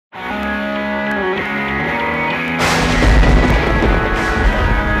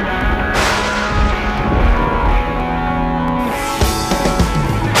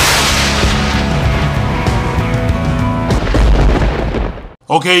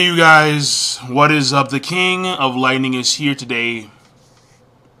Okay, you guys, what is up? The King of Lightning is here today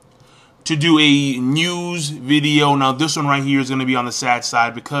to do a news video. Now, this one right here is going to be on the sad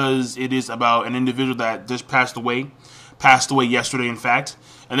side because it is about an individual that just passed away yesterday, in fact.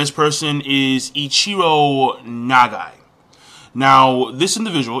 And this person is Ichirô Nagai. Now, this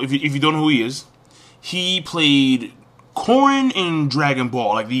individual, if you don't know who he is, he played Korin in Dragon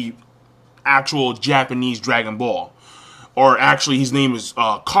Ball, like the actual Japanese Dragon Ball. Or actually, his name is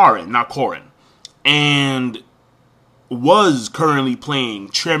Korin, not Korin. And was currently playing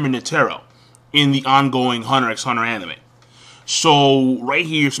Chairman Netero in the ongoing Hunter x Hunter anime. So, right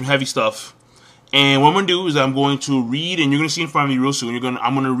here, some heavy stuff. And what I'm going to do is I'm going to read, and you're going to see in front of me real soon,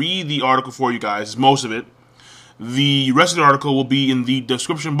 I'm going to read the article for you guys, most of it. The rest of the article will be in the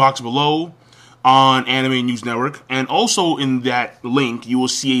description box below on Anime News Network. And also in that link, you will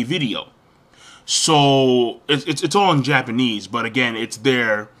see a video. So, it's all in Japanese, but again, it's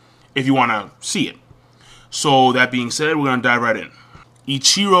there if you want to see it. So, that being said, we're going to dive right in.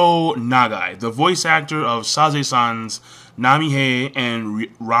 Ichirô Nagai, the voice actor of Saze-san's Namihei and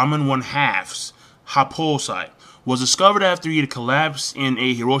Ramen One-Half's Happosai, was discovered after he had collapsed in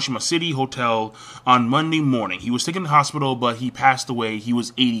a Hiroshima City hotel on Monday morning. He was taken to the hospital, but he passed away. He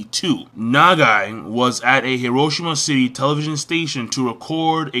was 82. Nagai was at a Hiroshima City television station to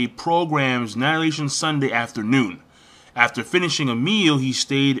record a program's narration Sunday afternoon. After finishing a meal, he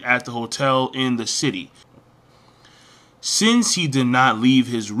stayed at the hotel in the city. Since he did not leave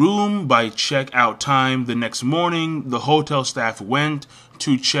his room by check-out time the next morning, the hotel staff went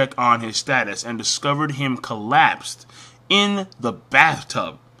to check on his status and discovered him collapsed in the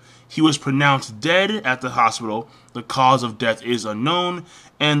bathtub. He was pronounced dead at the hospital. The cause of death is unknown,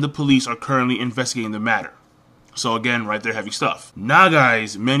 and the police are currently investigating the matter. So again, right there, heavy stuff.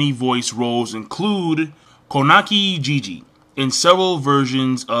 Nagai's many voice roles include Konaki Jiji in several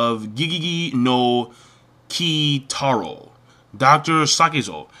versions of Gigigi no Kitaro, Dr.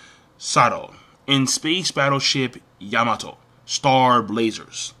 Sakezo Sato in Space Battleship Yamato, Star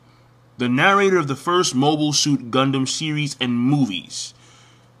Blazers, the narrator of the first Mobile Suit Gundam series and movies,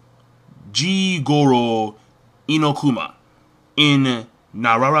 Jigoro Inokuma in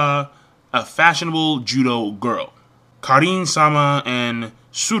Narara, a fashionable judo girl, Karin-sama and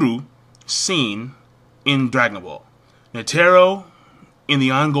Suru Sein in Dragon Ball, Netero in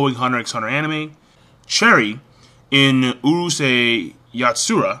the ongoing Hunter x Hunter anime, Cherry in Urusei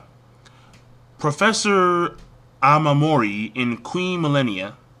Yatsura, Professor Amamori in Queen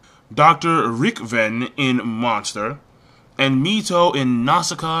Millennia, Dr. Rickven in Monster, and Mito in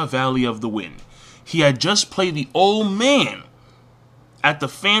Nausicaa Valley of the Wind. He had just played the old man at the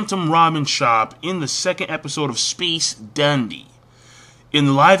Phantom Ramen shop in the second episode of Space Dandy. In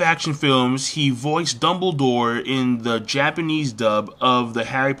the live-action films, he voiced Dumbledore in the Japanese dub of the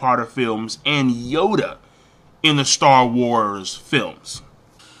Harry Potter films and Yoda in the Star Wars films.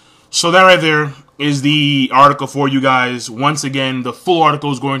 So that right there is the article for you guys. Once again, the full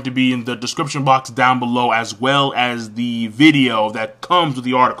article is going to be in the description box down below, as well as the video that comes with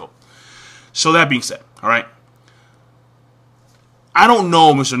the article. So that being said, alright, I don't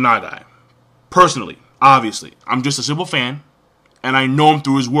know Mr. Nagai personally, obviously. I'm just a simple fan, and I know him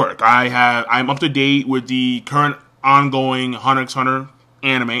through his work. I'm up to date with the current ongoing Hunter x Hunter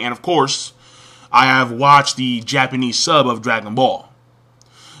anime, and of course, I have watched the Japanese sub of Dragon Ball.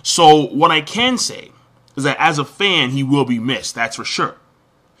 So, what I can say is that as a fan, he will be missed, that's for sure.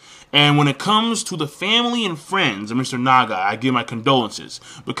 And when it comes to the family and friends of Mr. Nagai, I give my condolences,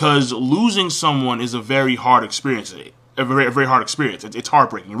 because losing someone is a very hard experience. A very hard experience. It's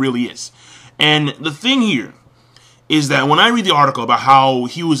heartbreaking, it really is. And the thing here is that when I read the article about how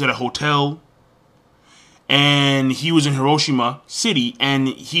he was at a hotel and he was in Hiroshima City and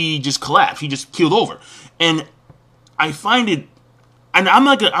he just collapsed, he just keeled over. And I find it, and I'm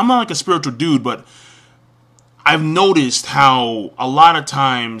not like a spiritual dude, but I've noticed how a lot of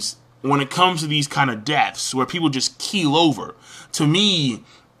times when it comes to these kind of deaths where people just keel over, to me,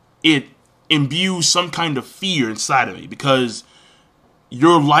 it imbues some kind of fear inside of me, because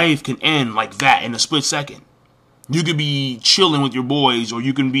your life can end like that in a split second. You could be chilling with your boys, or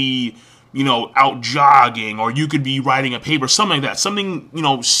you can be, out jogging, or you could be writing a paper, something like that. Something,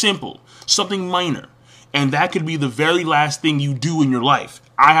 simple, something minor. And that could be the very last thing you do in your life.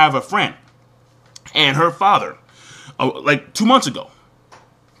 I have a friend, and her father, like 2 months ago,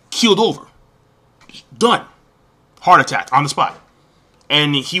 keeled over. Done. Heart attack on the spot.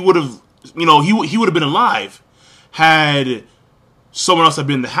 And he would have, he would have been alive had someone else had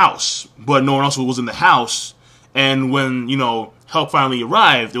been in the house. But no one else was in the house. And when, help finally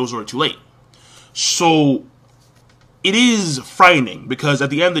arrived, it was already too late. So it is frightening because at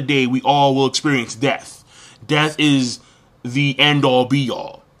the end of the day, we all will experience death. Death is the end-all,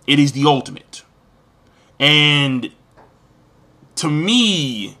 be-all. It is the ultimate. And to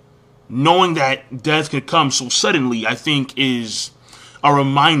me, knowing that death could come so suddenly, I think is a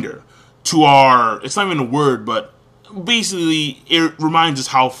reminder to our, it's not even a word, but basically it reminds us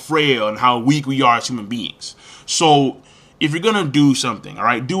how frail and how weak we are as human beings. So if you're going to do something, all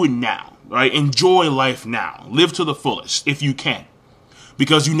right, do it now, all right? Enjoy life now. Live to the fullest if you can,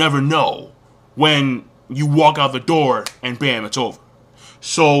 because you never know when you walk out the door and bam, it's over.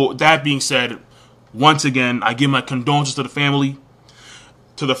 So that being said, once again, I give my condolences to the family,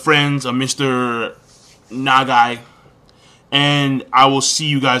 to the friends of Mr. Nagai, and I will see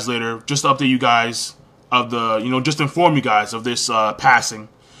you guys later. Just to update you guys of the, just inform you guys of this passing.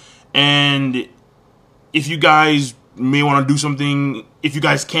 And if you guys may want to do something, if you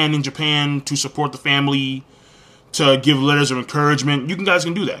guys can in Japan to support the family, to give letters of encouragement, you guys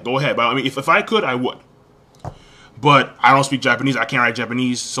can do that. Go ahead. But I mean, if I could, I would. But I don't speak Japanese. I can't write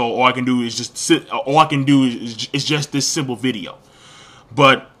Japanese, so all I can do is just just this simple video.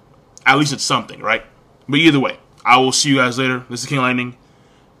 But at least it's something, right? But either way, I will see you guys later. This is King Lightning.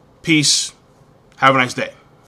 Peace. Have a nice day.